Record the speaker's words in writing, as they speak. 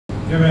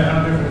Yeah, man,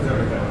 how different is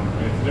everything? I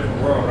mean, it's a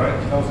different world,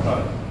 right? Tell us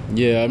about it.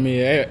 Yeah, I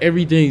mean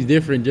everything's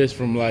different just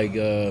from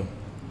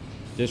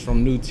just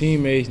from new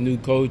teammates, new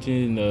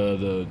coaching,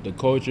 the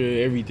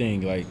culture, everything.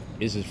 Like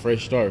it's a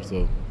fresh start,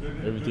 so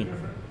Good everything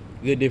different?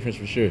 good difference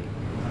for sure.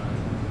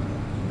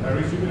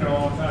 Reese, you've been here a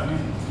long time.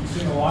 You've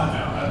seen a lot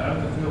now. How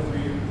does it feel for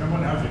you? Number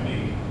one, how's your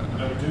knee?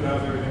 Number two,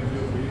 how's everything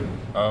feel for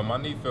you? My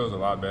knee feels a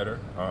lot better,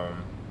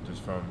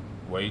 just from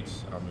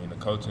weights. I mean, the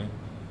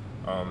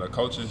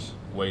coach is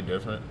way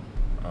different.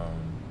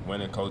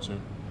 Winning coaching,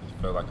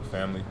 it felt like a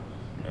family,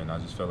 and I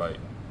just feel like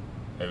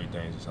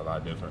everything's just a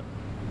lot different.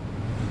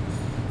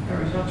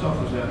 Harry, how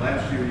tough was that?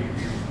 Last year,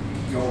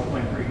 you all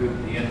playing pretty good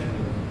at the end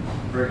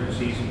of the regular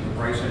season, but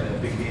Bryce had that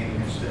big game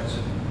against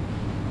Stetson,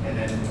 and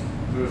then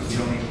you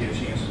don't even get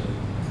a chance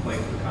to play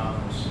for the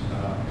conference.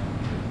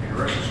 In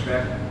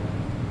retrospect,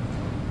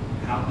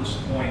 how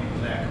disappointing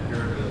was that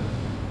compared to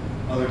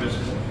other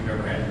disappointments you've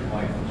ever had in your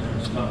life?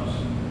 Was it tough?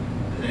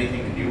 Is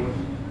anything to deal with?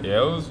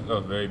 Yeah, it was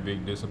a very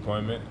big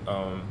disappointment.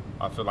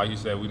 I feel like you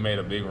said we made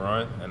a big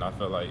run, and I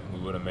felt like we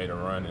would have made a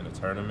run in the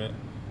tournament.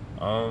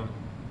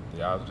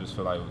 Yeah, I just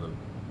feel like it was a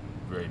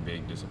very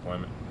big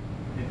disappointment.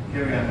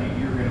 Gary, I mean,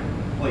 you're going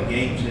to play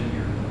games in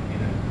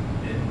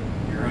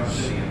your own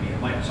city. I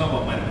mean, some of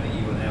them might have been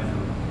at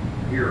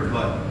UNF or here,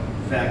 but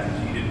the fact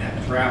that you didn't have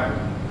to travel,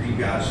 were you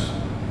guys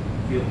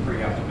feeling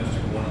pretty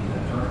optimistic going into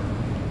that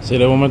tournament? Say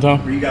that one more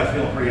time. Were you guys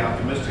feeling pretty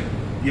optimistic,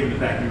 given the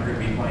fact you were going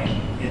to be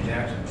playing in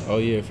Jacksonville? Oh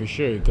yeah, for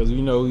sure. Because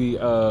we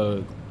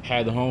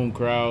had the home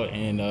crowd,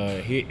 and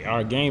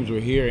our games were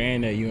here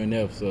and at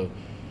UNF. So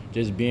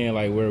just being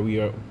like where we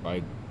are,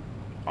 like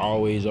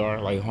always are,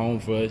 like home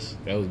for us,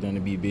 that was going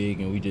to be big.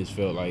 And we just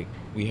felt like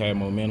we had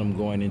momentum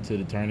going into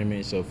the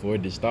tournament. So for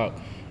it to stop,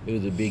 it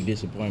was a big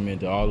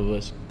disappointment to all of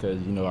us because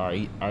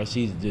our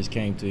season just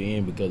came to an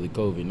end because of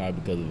COVID, not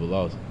because of a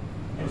loss.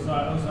 How's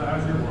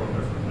your world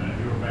different,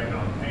 man? You were back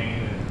on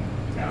Payne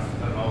and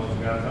Castleton and all those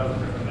guys. How's it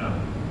different now?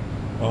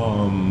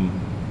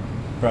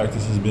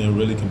 Practice has been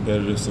really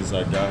competitive since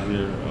I got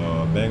here.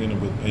 Banging it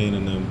with Payne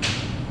and them,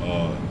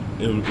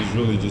 it's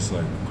really just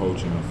like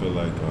coaching. I feel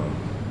like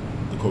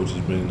the coaches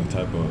bring the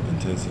type of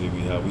intensity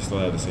we have. We still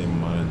have the same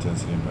amount of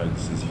intensity in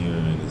practices here,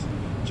 and it's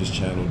just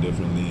channeled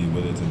differently,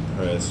 whether it's in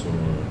press or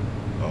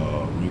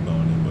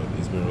rebounding. But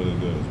it's been really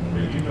good. It's been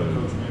really competitive.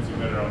 You know Coach Mincy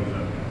better all these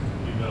other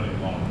guys. You've known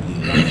him long.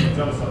 Yeah.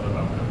 Tell us something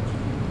about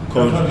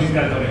Coach. These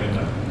guys don't even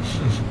know.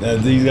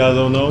 These guys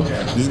don't know?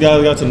 Yeah. These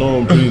guys got to know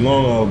him pretty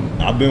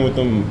long. I've been with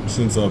them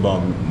since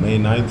about May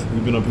 9th.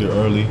 We've been up here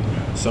early,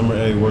 summer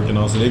A, working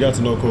on. So they got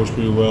to know Coach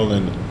pretty well,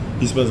 and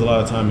he spends a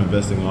lot of time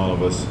investing in all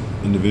of us,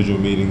 individual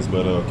meetings.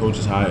 But Coach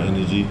is high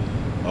energy.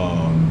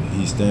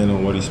 He stands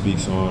on what he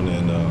speaks on,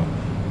 and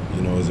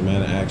he's a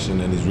man of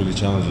action, and he's really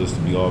challenged us to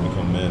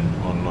become men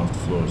on and off the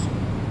floor. So.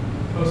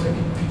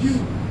 Could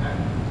you,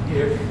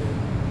 if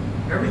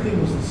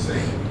everything was the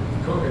same,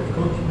 if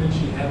Coach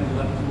Mincy hadn't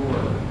left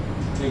Florida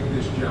to take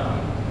this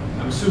job,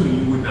 I'm assuming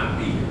you would not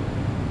be here.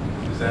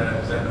 Is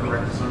that a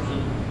correct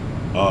assumption?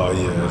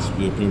 Yeah, that's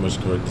pretty much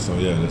correct. So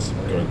yeah, that's a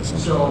correct assumption.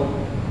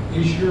 So,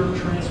 is your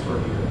transfer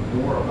here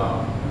more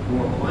about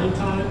more playing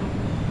time,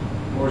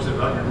 or is it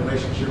about your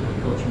relationship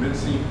with Coach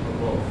Mincy,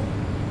 or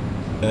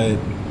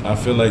both? I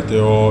feel like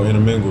they're all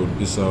intermingled.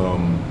 It's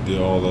they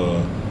all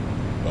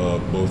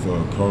both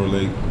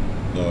correlate.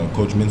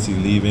 Coach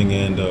Mincy leaving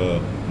and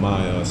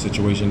my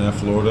situation at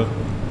Florida.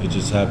 It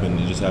just happened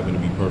to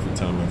be perfect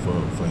timing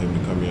for him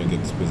to come here and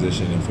get this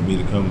position, and for me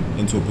to come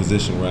into a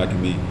position where I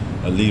can be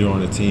a leader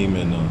on the team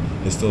and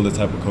instill the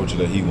type of coach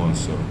that he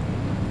wants. So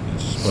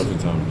it's just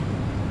perfect timing.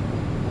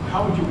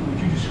 How would you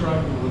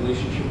describe your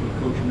relationship with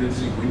Coach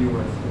Mincy when you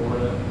were in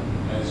Florida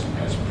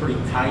as pretty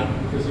tight?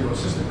 Because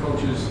assistant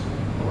coaches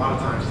a lot of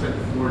times tend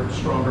to forge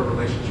stronger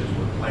relationships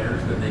with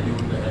players than they do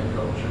with the head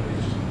coach. I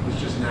mean, it's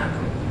just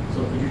natural.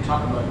 So could you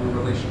talk about your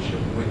relationship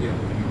with him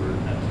when you were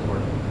at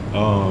Florida?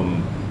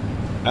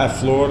 At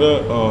Florida,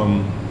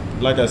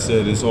 like I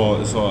said, it's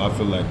all. I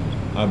feel like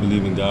I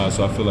believe in God,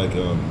 so I feel like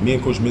me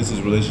and Coach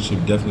Mincy's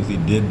relationship definitely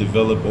did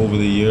develop over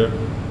the year.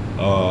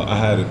 I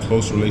had a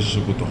close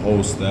relationship with the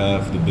whole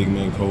staff, the big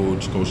man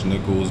coach, Coach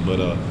Nichols, but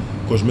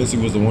Coach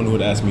Mincy was the one who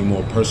would ask me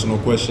more personal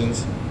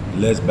questions,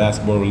 less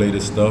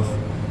basketball-related stuff.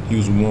 He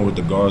was more with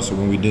the guards, so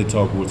when we did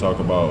talk, we would talk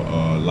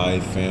about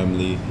life,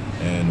 family,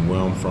 and where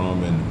I'm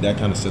from, and that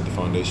kind of set the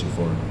foundation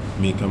for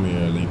me coming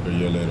here a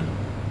year later.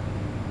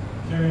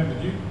 Carrie,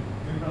 did you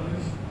think about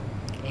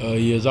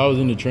this? Yes, I was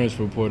in the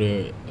transfer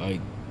portal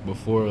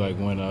before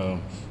when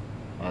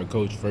our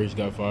coach first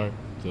got fired.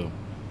 So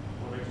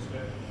What made you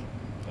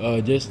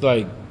stay? just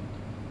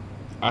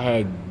I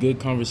had good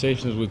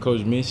conversations with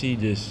Coach Mincy,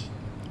 just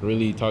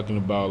really talking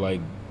about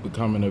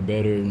becoming a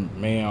better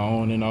man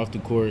on and off the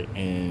court,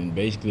 and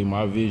basically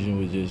my vision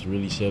was just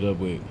really set up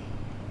with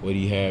what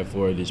he had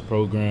for this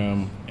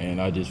program, and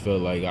I just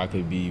felt like I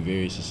could be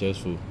very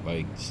successful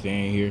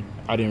staying here.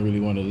 I didn't really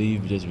want to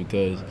leave just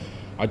because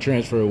I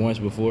transferred once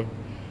before,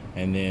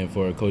 and then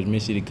for Coach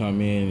Mincy to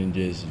come in and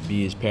just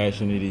be as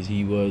passionate as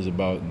he was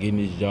about getting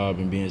his job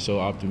and being so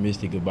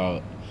optimistic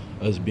about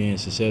us being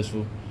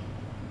successful,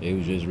 it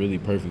was just really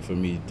perfect for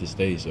me to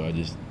stay. So I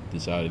just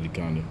decided to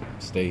kind of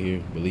stay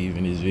here, believe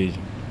in his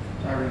vision.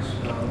 Tyrese,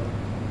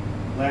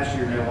 last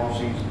year, no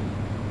offseason,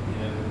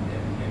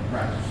 and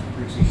practice,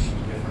 preseason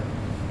was different.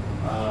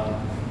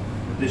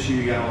 But this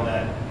year, you got all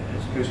that.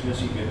 Has Coach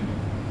Missy been,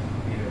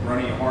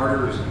 running you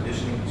harder? Is the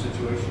conditioning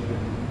situation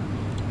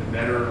been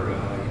better?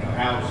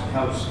 How's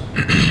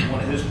one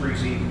of his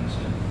preseasons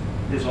and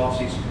his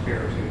offseason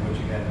compared to what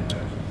you had in the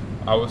past?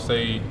 I would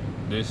say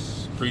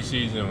this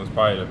preseason was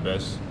probably the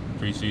best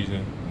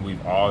preseason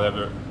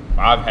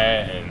I've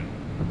had, and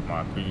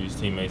my previous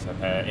teammates have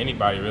had,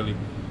 anybody really,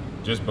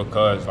 just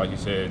because, like you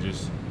said,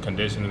 just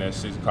conditioning at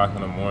 6 o'clock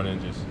in the morning,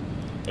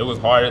 it was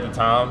hard at the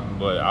time,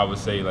 but I would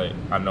say, like,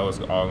 I know it's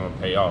all going to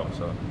pay off.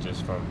 So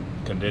just from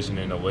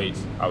conditioning the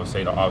weights, I would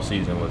say the off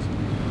season was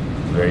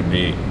very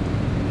big.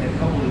 And a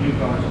couple of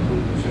newcomers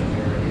included this in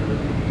there.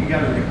 You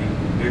guys are going to be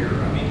bigger.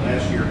 I mean,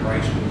 last year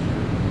Bryce was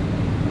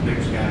the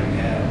biggest guy you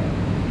had.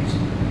 He's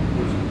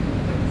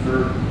like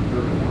third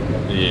or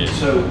fourth. Yeah.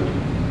 So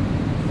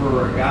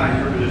for a guy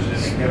in your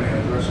position, and Kevin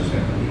addresses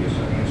that, but he gets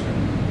some answer.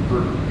 For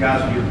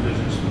guys in your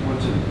positions,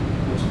 what's it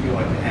feel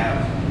like to have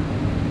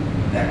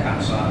that kind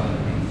of size?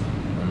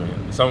 I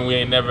mean, something we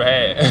ain't never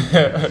had.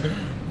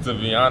 To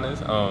be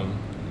honest,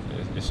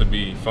 it should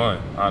be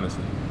fun.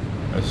 Honestly,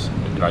 it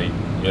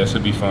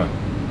should be fun.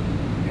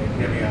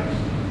 Kevin,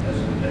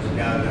 as a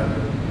guy that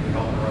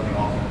helping run the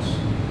offense,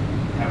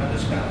 having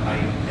this kind of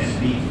height and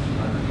beef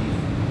underneath,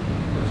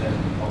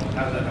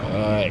 how's that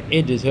help?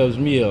 It just helps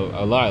me a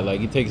lot. Like,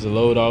 it takes a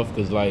load off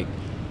because, like,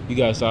 you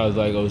got sides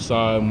like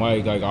Osai,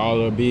 Mike, like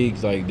all our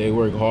bigs, like they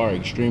work hard,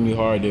 extremely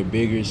hard. They're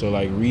bigger, so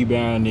like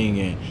rebounding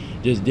and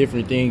just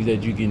different things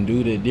that you can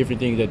do, the different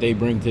things that they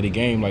bring to the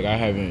game. Like I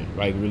haven't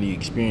like really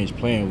experienced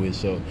playing with,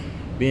 so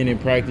being in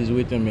practice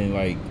with them and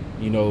like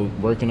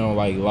working on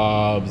like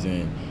lobs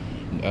and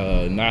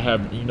not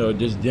have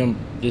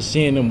just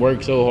seeing them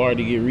work so hard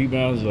to get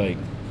rebounds, like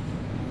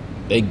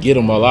they get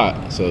them a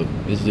lot. So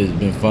it's just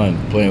been fun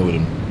playing with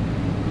them.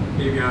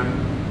 Davion,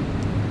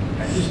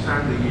 at this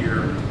time of the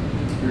year,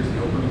 here's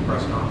the opening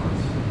press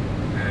conference,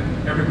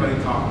 and everybody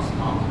talks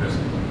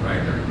optimistically,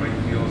 right? Everybody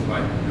feels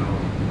like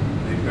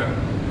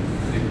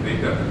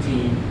they've got the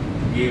team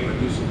to be able to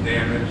do some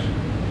damage.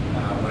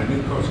 When a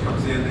new coach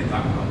comes in, they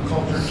talk about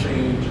culture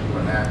change and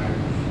what have you.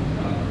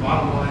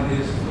 Bottom line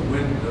is the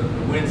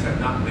wins have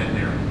not been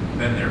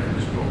there for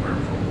this program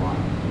for a while.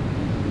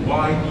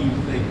 Why do you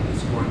think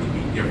it's going to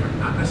be different?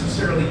 Not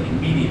necessarily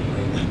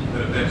immediately,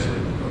 but eventually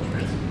with Coach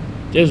Benson.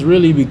 Just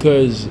really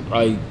because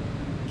like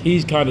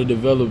he's kind of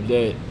developed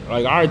that,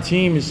 like our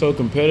team is so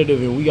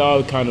competitive and we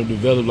all kind of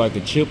developed like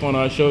a chip on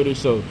our shoulder.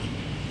 So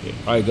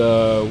like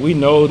we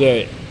know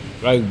that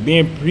like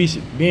being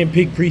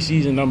picked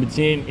preseason number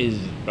 10 is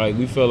like,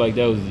 we felt like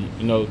that was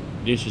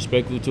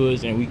disrespectful to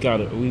us, and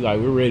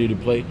we're ready to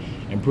play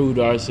and prove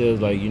to ourselves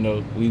like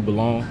we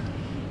belong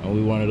and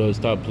we one of those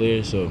top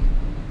players. So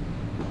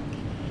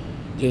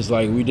just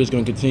like we're just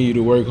gonna continue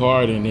to work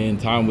hard and then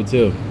time will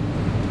tell.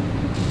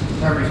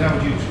 Tyrese, how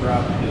would you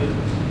describe the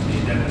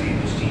identity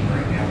of this team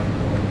right now?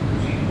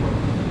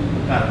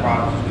 What kind of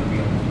product is going to be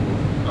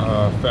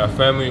on the floor? A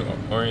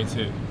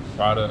family-oriented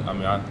product. I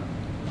mean,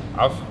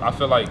 I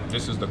feel like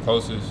this is the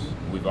closest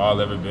we've all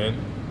ever been,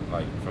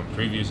 like from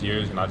previous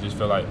years, and I just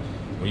feel like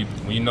when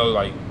you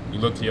like you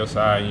look to your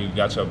side and you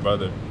got your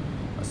brother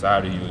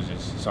aside of you, is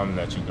just something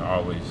that you can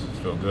always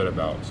feel good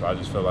about. So I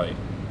just feel like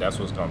that's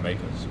what's gonna make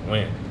us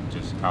win,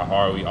 just how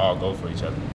hard we all go for each other.